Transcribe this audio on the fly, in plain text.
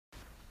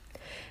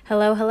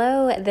Hello,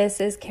 hello.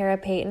 This is Kara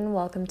Payton.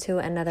 Welcome to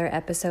another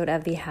episode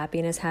of the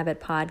Happiness Habit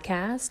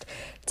Podcast.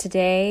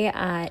 Today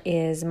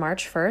is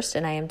March 1st,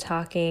 and I am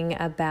talking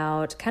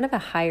about kind of a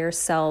higher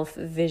self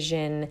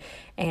vision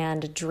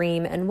and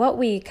dream and what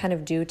we kind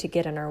of do to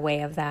get in our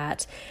way of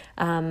that.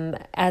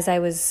 As I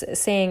was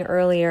saying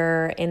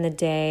earlier in the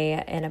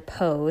day in a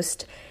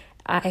post,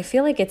 I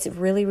feel like it's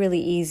really, really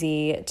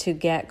easy to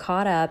get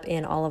caught up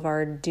in all of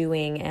our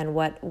doing and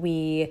what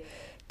we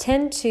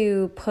tend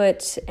to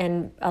put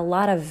a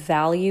lot of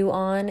value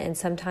on, and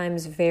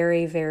sometimes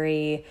very,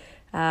 very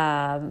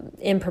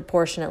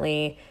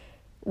improportionately.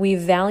 We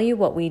value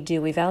what we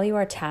do. We value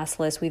our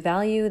task list. We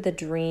value the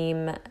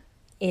dream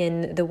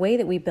in the way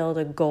that we build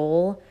a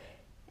goal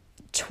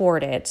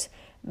toward it,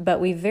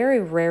 but we very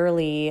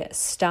rarely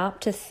stop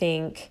to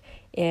think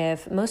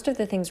if most of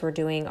the things we're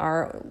doing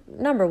are,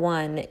 number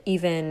one,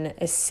 even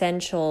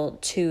essential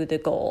to the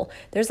goal.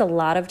 There's a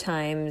lot of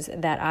times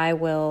that I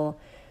will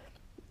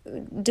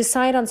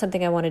decide on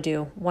something I want to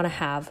do, want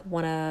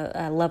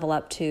to level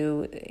up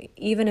to,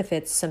 even if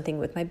it's something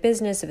with my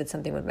business, if it's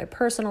something with my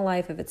personal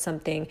life, if it's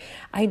something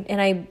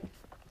I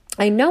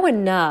know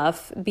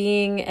enough,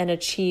 being an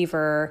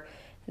achiever,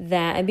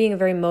 that and being a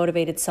very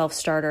motivated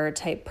self-starter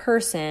type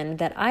person,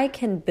 that I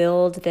can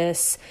build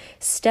this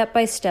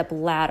step-by-step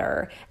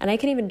ladder, and I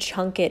can even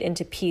chunk it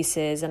into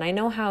pieces, and I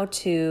know how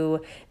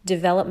to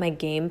develop my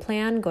game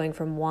plan going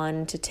from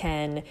 1 to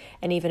 10,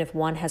 and even if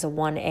one has a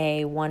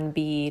 1A,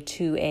 1B,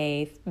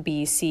 2A,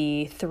 B,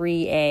 C,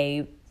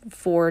 3A,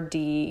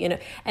 4D,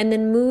 and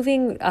then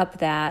moving up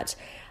that,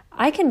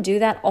 I can do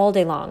that all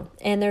day long.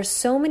 And there's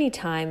so many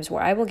times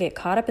where I will get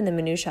caught up in the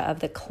minutia of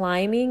the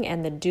climbing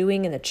and the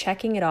doing and the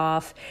checking it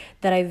off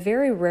that I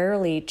very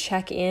rarely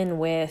check in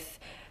with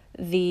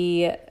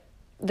the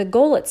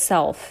goal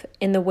itself,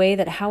 in the way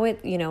that how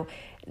it,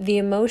 the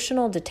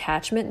emotional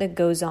detachment that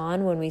goes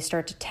on when we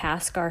start to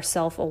task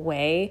ourselves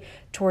away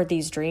toward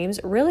these dreams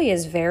really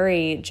is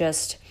very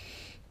just,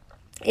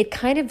 it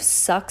kind of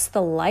sucks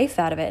the life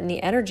out of it and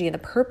the energy and the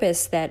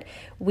purpose that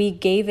we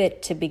gave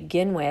it to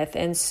begin with.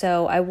 And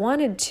so I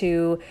wanted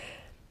to,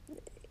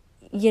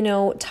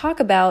 talk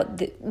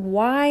about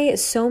why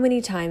so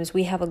many times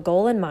we have a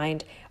goal in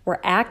mind, we're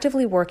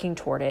actively working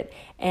toward it,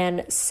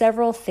 and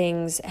several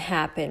things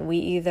happen.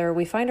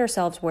 We find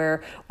ourselves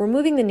where we're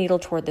moving the needle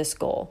toward this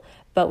goal,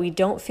 but we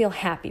don't feel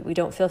happy. We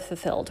don't feel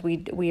fulfilled.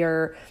 We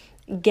are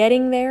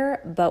getting there,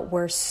 but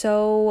we're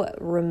so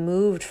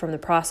removed from the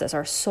process.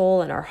 Our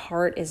soul and our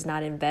heart is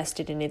not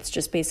invested in it. It's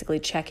just basically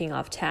checking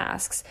off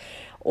tasks.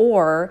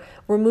 Or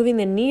we're moving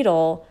the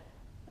needle,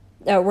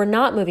 we're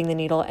not moving the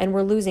needle, and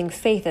we're losing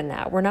faith in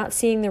that. We're not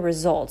seeing the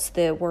results.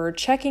 We're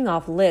checking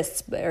off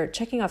lists or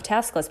checking off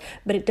task lists,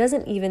 but it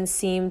doesn't even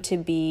seem to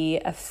be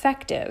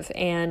effective.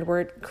 And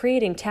we're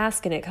creating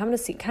tasks, and it kind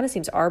of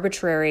seems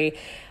arbitrary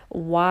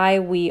why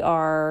we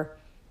are,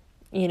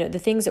 the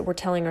things that we're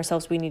telling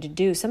ourselves we need to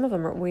do. Some of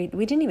them we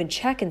didn't even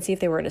check and see if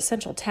they were an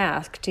essential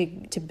task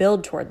to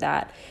build toward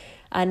that.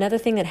 Another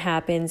thing that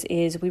happens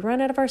is we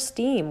run out of our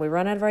steam. We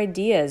run out of our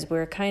ideas.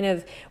 We're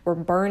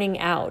burning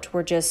out.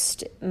 We're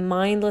just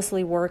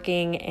mindlessly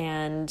working,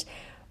 and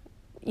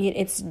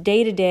it's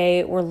day to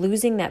day. We're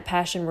losing that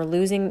passion. We're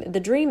losing the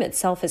dream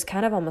itself. Has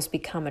kind of almost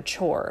become a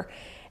chore,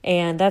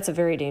 and that's a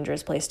very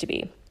dangerous place to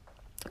be.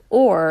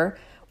 Or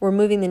we're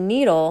moving the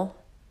needle,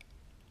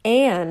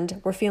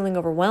 and we're feeling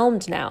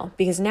overwhelmed now,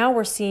 because now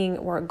we're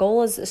seeing where our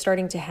goal is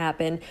starting to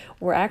happen.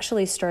 We're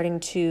actually starting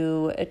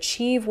to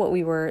achieve what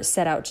we were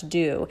set out to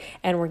do,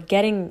 and we're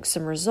getting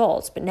some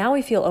results. But now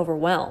we feel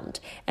overwhelmed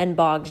and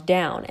bogged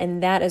down.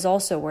 And that is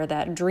also where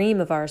that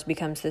dream of ours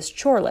becomes this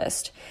chore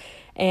list.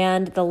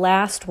 And the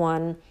last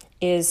one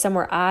is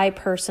somewhere I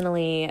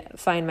personally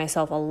find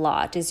myself a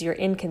lot, is you're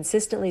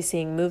inconsistently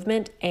seeing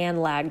movement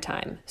and lag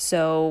time.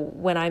 So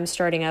when I'm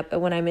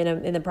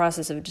in the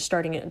process of just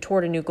starting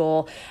toward a new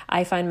goal,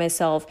 I find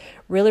myself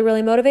really,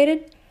 really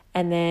motivated,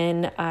 and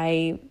then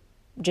I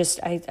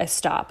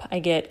stop.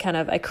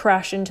 I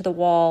crash into the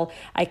wall.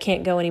 I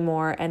can't go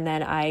anymore. And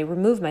then I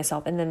remove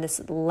myself. And then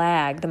this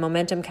lag, the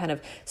momentum kind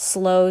of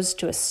slows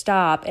to a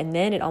stop. And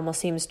then it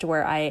almost seems to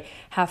where I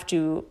have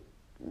to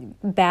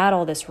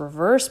battle this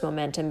reverse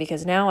momentum,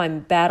 because now I'm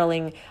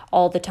battling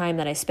all the time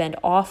that I spend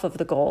off of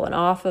the goal and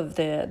off of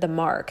the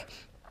mark.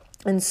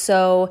 And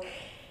so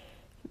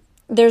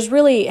there's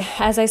really,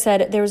 as I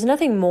said, there was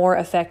nothing more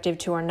effective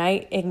to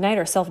ignite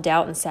our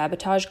self-doubt and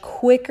sabotage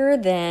quicker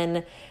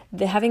than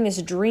having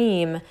this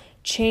dream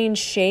change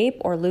shape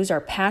or lose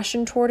our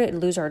passion toward it,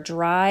 lose our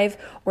drive,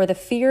 or the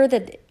fear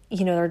that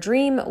our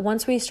dream,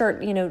 once we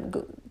start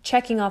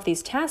checking off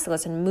these task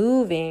lists and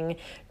moving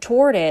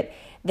toward it,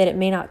 that it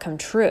may not come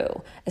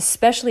true,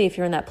 especially if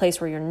you're in that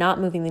place where you're not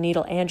moving the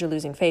needle and you're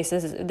losing face.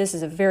 This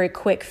is a very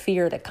quick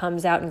fear that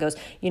comes out and goes,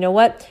 you know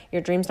what?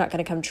 Your dream's not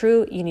going to come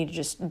true. You need to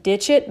just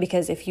ditch it,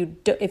 because if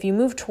you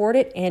move toward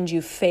it and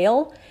you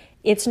fail,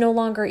 it's no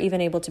longer even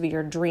able to be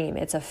your dream.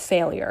 It's a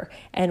failure.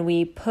 And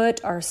we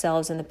put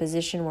ourselves in the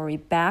position where we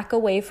back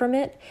away from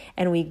it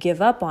and we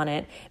give up on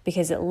it,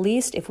 because at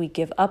least if we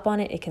give up on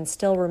it, it can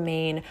still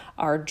remain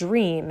our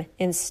dream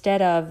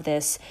instead of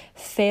this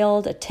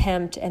failed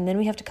attempt. And then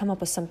we have to come up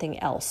with something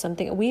else.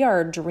 We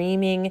are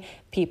dreaming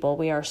people.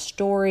 We are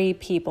story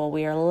people.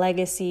 We are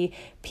legacy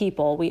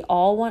people. We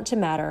all want to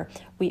matter.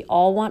 We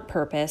all want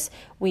purpose.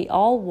 We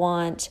all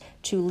want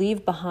to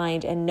leave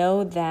behind and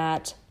know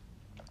that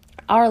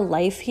our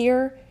life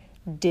here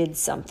did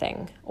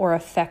something or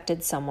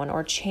affected someone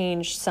or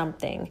changed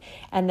something,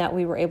 and that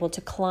we were able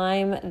to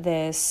climb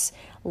this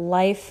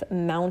life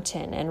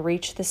mountain and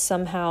reach this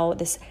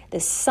summit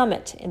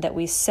that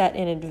we set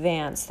in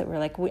advance, that we're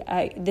like,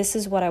 this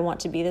is what I want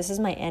to be. This is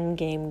my end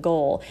game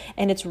goal.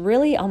 And it's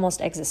really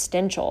almost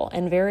existential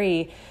and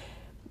very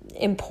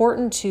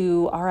important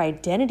to our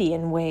identity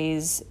in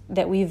ways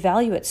that we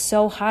value it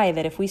so high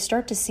that if we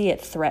start to see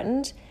it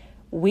threatened,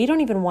 we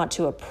don't even want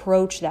to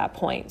approach that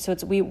point. So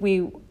we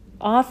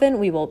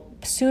will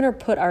sooner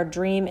put our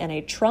dream in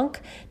a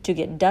trunk to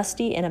get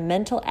dusty in a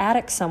mental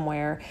attic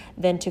somewhere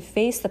than to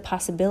face the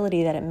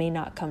possibility that it may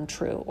not come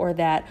true, or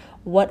that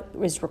what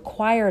is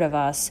required of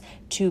us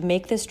to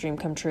make this dream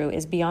come true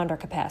is beyond our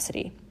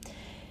capacity.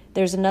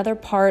 There's another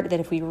part that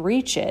if we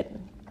reach it,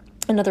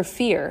 another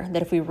fear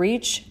that if we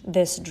reach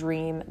this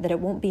dream, that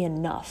it won't be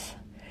enough,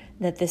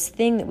 that this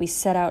thing that we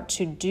set out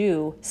to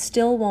do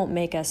still won't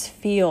make us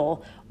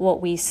feel what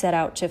we set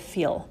out to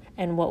feel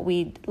and what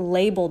we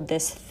labeled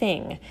this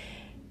thing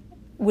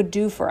would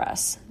do for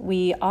us.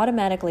 We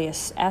automatically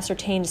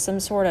ascertained some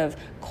sort of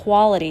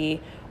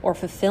quality or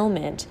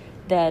fulfillment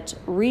that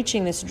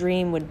reaching this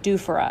dream would do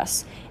for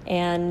us.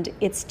 And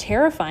it's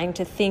terrifying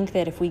to think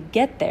that if we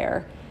get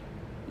there,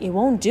 it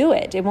won't do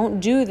it. It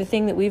won't do the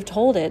thing that we've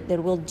told it that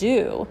it will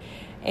do.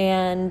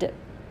 And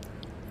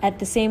at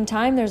the same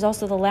time, there's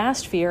also the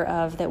last fear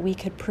of that we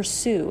could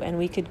pursue and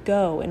we could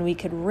go and we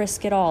could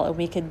risk it all and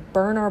we could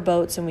burn our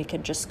boats and we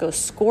could just go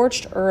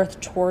scorched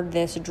earth toward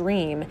this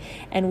dream,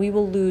 and we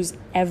will lose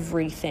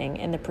everything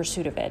in the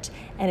pursuit of it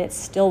and it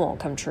still won't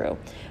come true.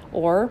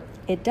 Or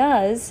it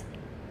does,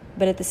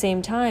 but at the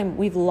same time,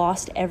 we've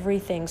lost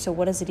everything. So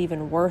what is it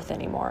even worth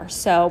anymore?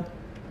 So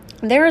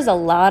there is a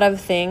lot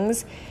of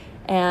things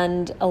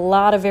and a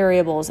lot of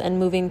variables and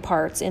moving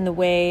parts in the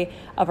way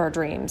of our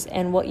dreams.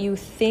 And what you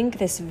think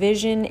this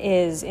vision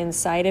is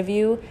inside of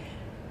you,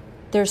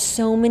 there's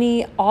so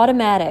many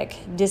automatic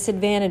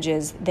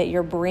disadvantages that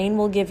your brain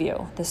will give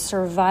you. The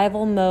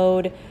survival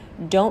mode,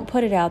 don't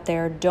put it out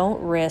there,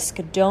 don't risk,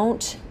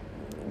 don't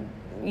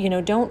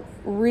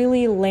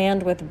really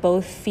land with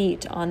both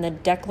feet on the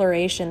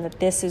declaration that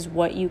this is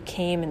what you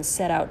came and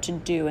set out to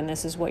do and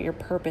this is what your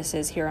purpose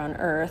is here on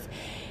earth.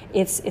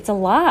 It's a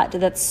lot.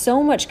 That's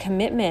so much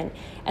commitment,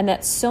 and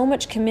that's so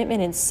much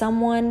commitment in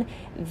someone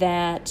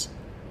that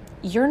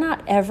you're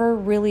not ever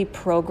really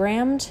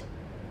programmed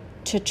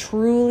to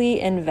truly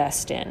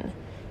invest in.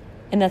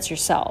 And that's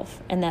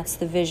yourself, and that's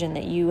the vision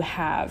that you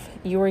have.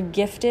 You're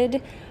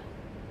gifted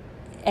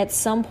at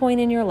some point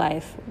in your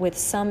life with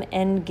some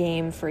end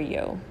game for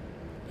you.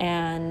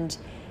 And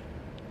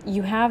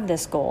you have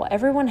this goal.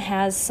 Everyone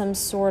has some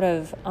sort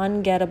of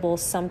ungettable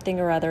something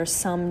or other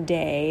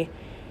someday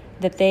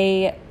that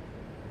they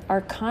are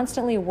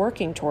constantly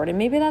working toward. And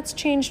maybe that's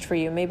changed for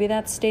you. Maybe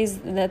that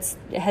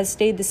has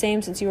stayed the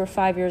same since you were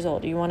 5 years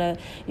old. You've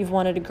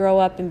wanted to grow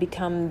up and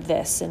become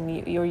this,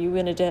 and you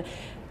wanted to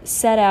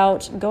set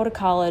out, go to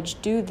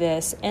college, do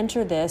this,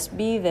 enter this,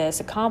 be this,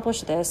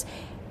 accomplish this,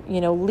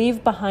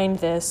 leave behind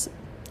this.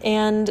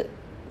 And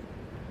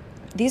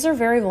these are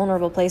very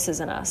vulnerable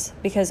places in us,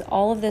 because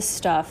all of this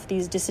stuff,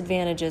 these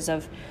disadvantages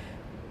of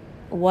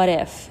what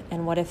if,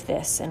 and what if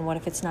this, and what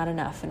if it's not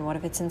enough, and what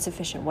if it's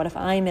insufficient, what if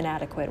I'm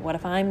inadequate, what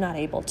if I'm not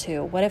able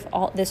to, what if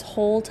this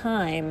whole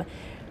time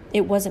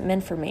it wasn't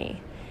meant for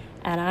me.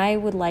 And I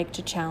would like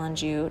to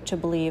challenge you to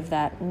believe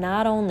that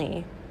not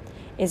only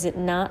is it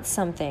not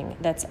something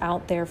that's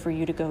out there for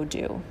you to go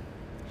do,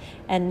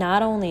 and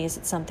not only is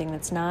it something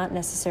that's not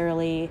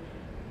necessarily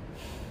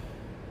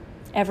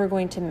ever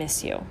going to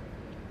miss you,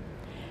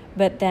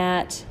 but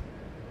that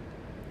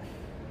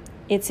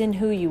it's in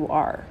who you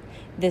are.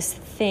 This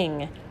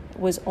thing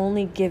was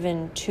only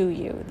given to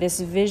you. This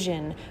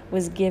vision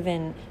was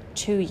given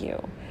to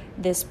you.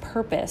 This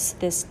purpose,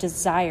 this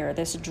desire,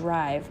 this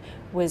drive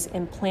was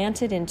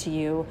implanted into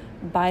you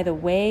by the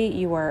way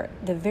you are,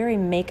 the very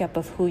makeup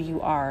of who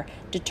you are,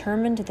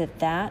 determined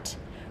that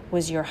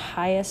was your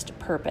highest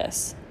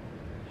purpose.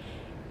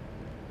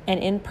 And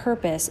in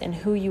purpose and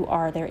who you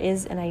are, there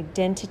is an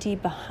identity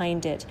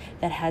behind it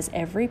that has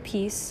every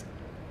piece,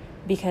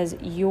 because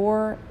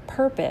your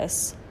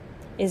purpose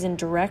is in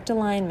direct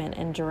alignment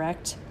and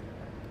direct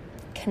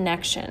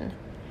connection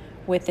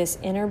with this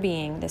inner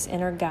being, this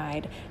inner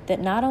guide, that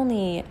not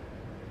only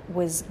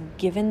was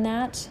given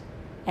that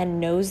and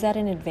knows that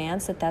in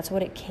advance, that that's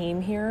what it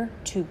came here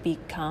to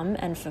become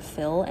and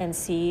fulfill and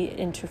see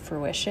into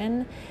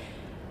fruition,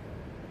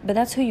 but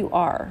that's who you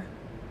are.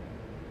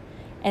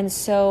 And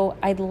so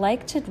I'd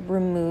like to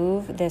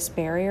remove this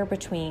barrier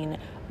between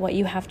what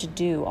you have to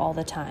do all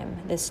the time,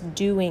 this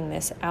doing,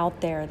 this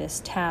out there,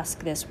 this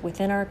task, this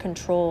within our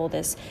control,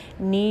 this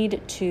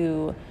need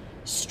to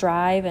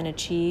strive and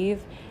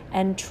achieve,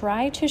 and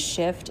try to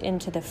shift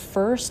into the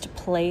first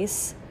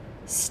place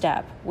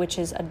step, which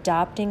is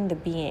adopting the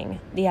being,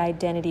 the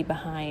identity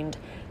behind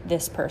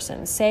this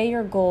person. Say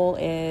your goal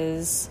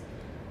is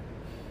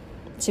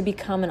to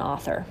become an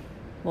author,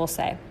 we'll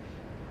say.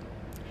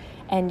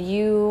 And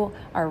you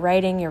are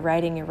writing,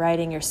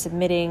 you're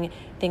submitting,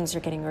 things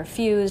are getting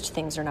refused,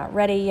 things are not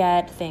ready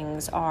yet,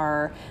 things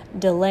are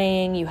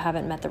delaying, you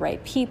haven't met the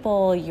right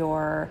people,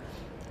 your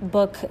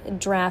book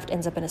draft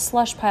ends up in a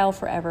slush pile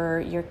forever,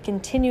 you're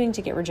continuing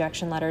to get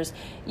rejection letters,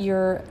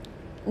 you're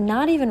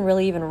not even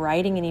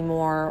writing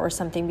anymore or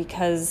something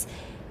because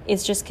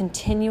it's just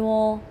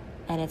continual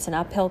and it's an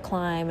uphill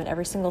climb, and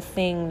every single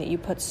thing that you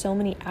put so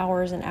many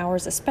hours and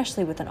hours,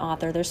 especially with an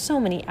author, there's so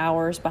many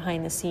hours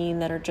behind the scene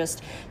that are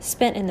just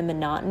spent in the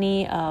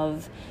monotony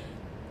of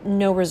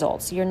no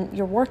results.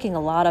 You're working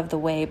a lot of the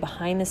way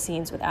behind the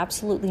scenes with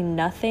absolutely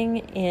nothing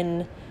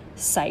in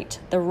sight.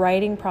 The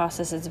writing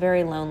process is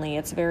very lonely.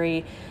 It's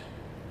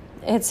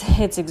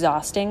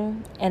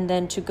exhausting. And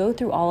then to go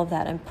through all of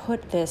that and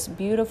put this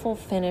beautiful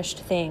finished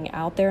thing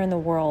out there in the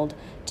world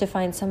to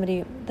find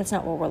somebody, that's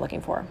not what we're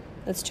looking for.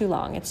 It's too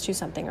long. It's too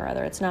something or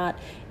other. It's not,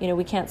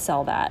 we can't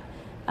sell that.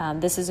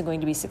 This isn't going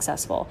to be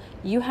successful.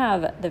 You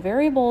have the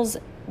variables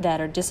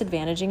that are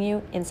disadvantaging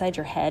you inside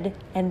your head,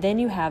 and then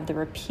you have the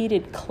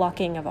repeated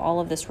clucking of all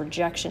of this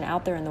rejection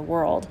out there in the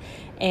world.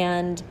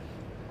 And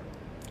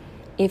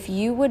if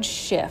you would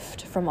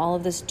shift from all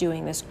of this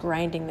doing, this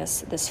grinding,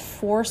 this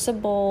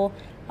forcible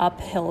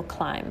uphill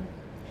climb,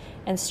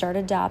 and start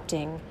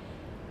adopting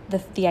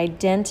the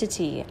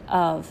identity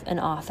of an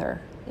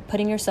author,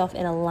 putting yourself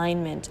in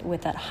alignment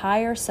with that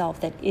higher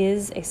self that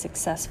is a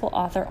successful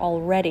author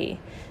already,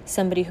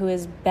 somebody who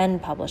has been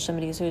published,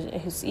 somebody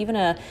who's even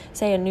a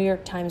New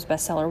York Times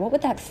bestseller, what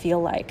would that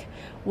feel like?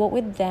 How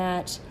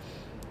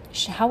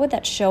would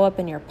that show up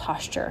in your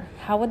posture?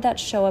 How would that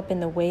show up in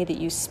the way that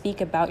you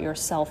speak about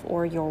yourself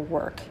or your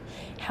work?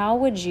 How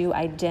would you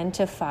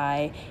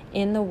identify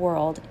in the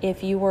world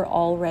if you were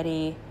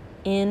already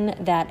in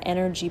that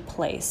energy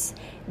place?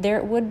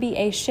 There would be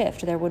a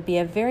shift. There would be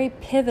a very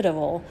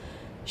pivotal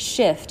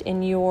shift in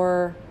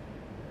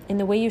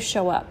the way you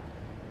show up.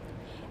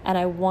 And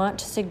I want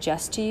to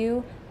suggest to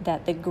you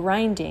that the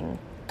grinding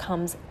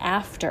comes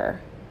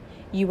after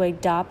you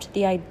adopt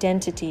the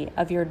identity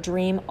of your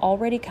dream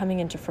already coming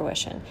into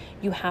fruition.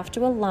 You have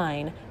to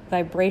align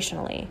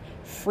vibrationally,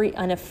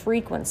 on a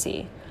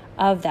frequency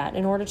of that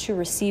in order to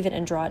receive it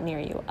and draw it near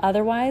you.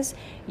 Otherwise,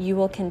 you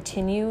will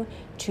continue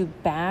to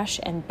bash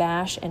and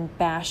bash and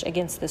bash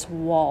against this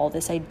wall,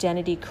 this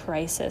identity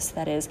crisis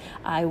that is,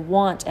 I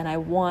want and I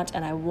want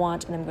and I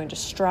want, and I'm going to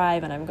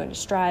strive and I'm going to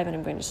strive and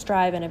I'm going to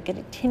strive, and I'm going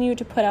to continue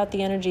to put out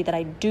the energy that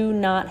I do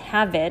not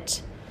have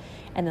it.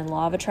 And then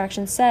law of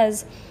attraction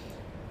says,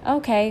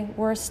 okay,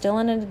 we're still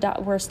in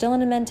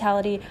a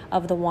mentality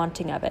of the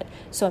wanting of it.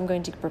 So I'm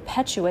going to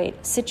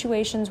perpetuate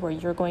situations where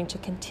you're going to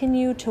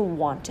continue to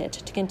want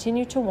it,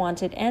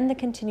 and the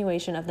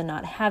continuation of the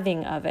not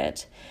having of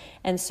it.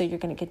 And so you're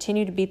going to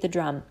continue to beat the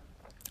drum.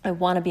 I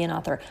want to be an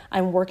author.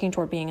 I'm working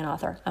toward being an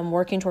author. I'm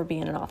working toward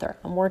being an author.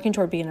 I'm working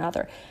toward being an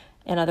author.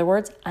 In other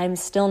words, I'm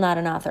still not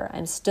an author.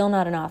 I'm still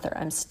not an author.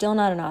 I'm still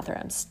not an author.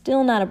 I'm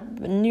still not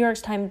a New York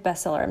Times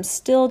bestseller. I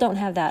still don't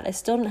have that. I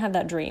still don't have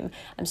that dream.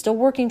 I'm still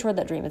working toward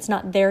that dream. It's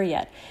not there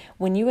yet.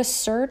 When you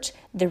assert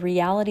the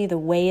reality the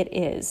way it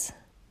is,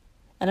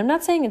 and I'm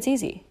not saying it's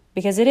easy,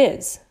 because it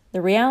is.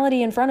 The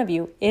reality in front of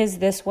you is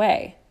this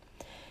way.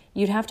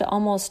 You'd have to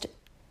almost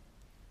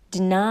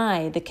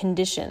deny the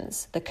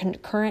conditions, the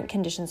current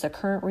conditions, the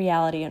current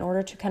reality, in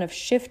order to kind of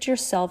shift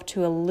yourself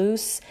to a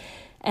loose,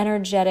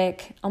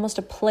 energetic, almost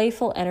a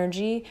playful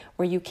energy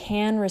where you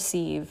can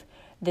receive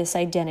this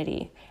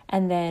identity.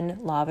 And then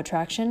law of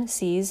attraction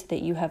sees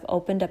that you have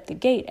opened up the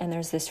gate, and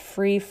there's this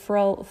free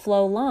flow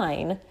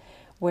line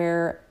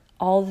where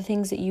all the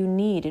things that you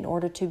need in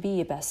order to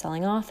be a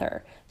best-selling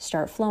author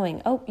start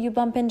flowing. Oh, you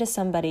bump into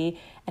somebody,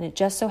 and it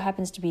just so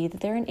happens to be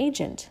that they're an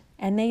agent,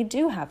 and they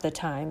do have the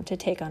time to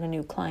take on a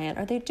new client,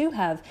 or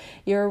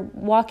you're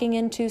walking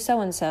into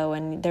so-and-so,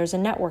 and there's a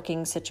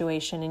networking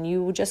situation, and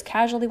you just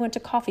casually went to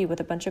coffee with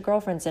a bunch of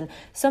girlfriends, and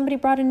somebody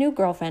brought a new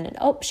girlfriend, and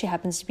she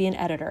happens to be an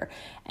editor.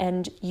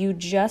 And you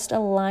just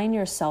align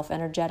yourself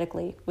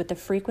energetically with the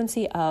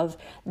frequency of,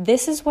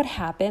 this is what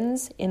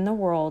happens in the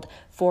world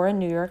for a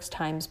New York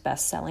Times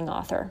best-selling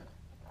author.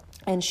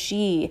 And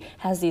she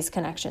has these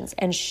connections,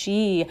 and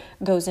she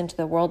goes into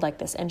the world like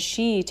this, and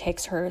she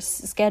takes her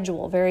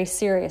schedule very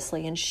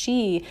seriously, and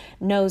she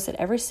knows that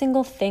every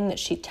single thing that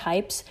she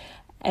types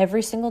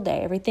every single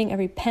day,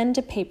 every pen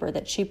to paper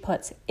that she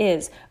puts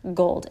is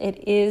gold.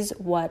 It is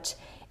what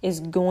is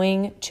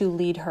going to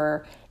lead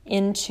her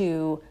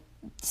into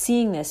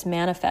seeing this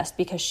manifest,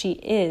 because she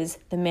is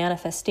the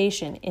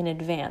manifestation in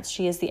advance.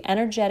 She is the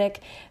energetic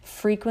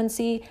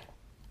frequency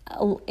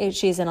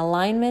She's in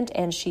alignment,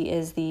 and she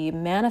is the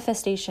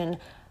manifestation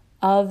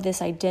of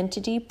this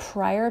identity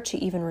prior to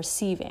even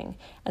receiving.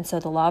 And so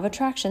the law of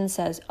attraction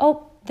says,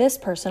 oh, this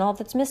person, all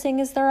that's missing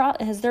is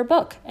their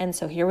book. And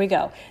so here we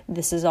go.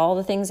 This is all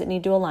the things that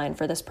need to align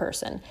for this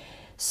person.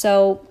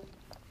 So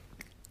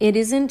it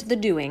isn't the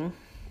doing,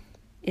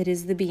 it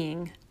is the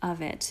being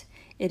of it.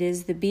 It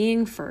is the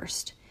being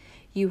first.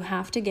 You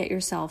have to get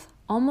yourself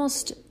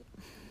almost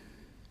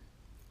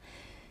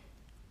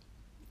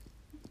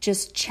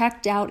just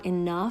checked out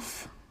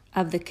enough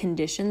of the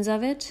conditions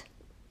of it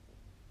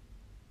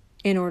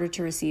in order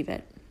to receive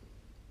it.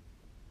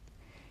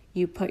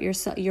 You put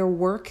your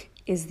work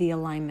is the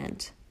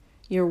alignment.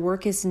 Your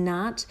work is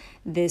not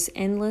this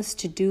endless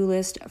to-do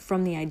list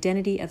from the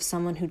identity of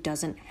someone who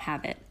doesn't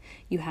have it.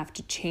 You have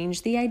to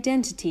change the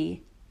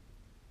identity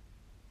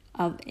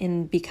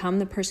and become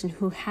the person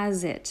who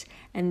has it.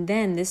 And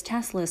then this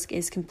task list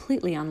is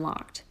completely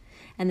unlocked.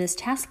 And this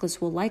task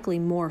list will likely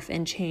morph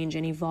and change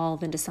and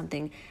evolve into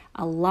something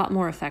a lot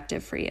more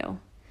effective for you.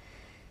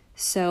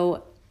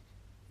 So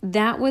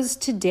that was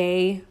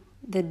today,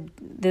 the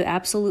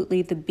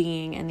absolutely the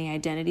being and the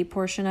identity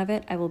portion of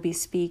it. I will be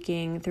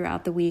speaking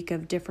throughout the week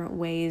of different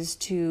ways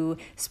to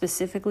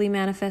specifically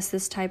manifest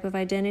this type of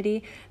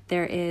identity.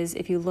 There is,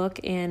 if you look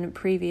in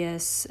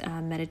previous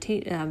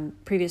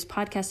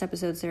podcast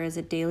episodes, there is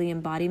a daily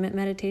embodiment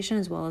meditation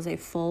as well as a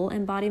full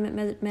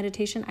embodiment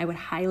meditation. I would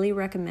highly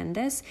recommend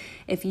this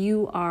if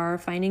you are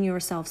finding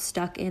yourself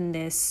stuck in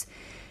this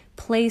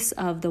place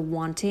of the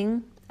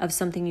wanting of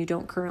something you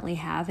don't currently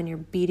have, and you're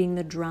beating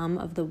the drum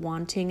of the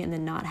wanting and the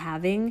not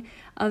having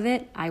of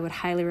it. I would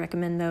highly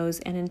recommend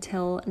those. And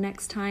until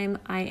next time,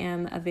 I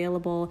am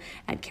available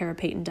at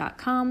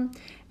karapayton.com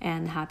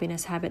and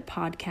Happiness Habit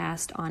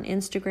Podcast on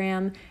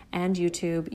Instagram and YouTube.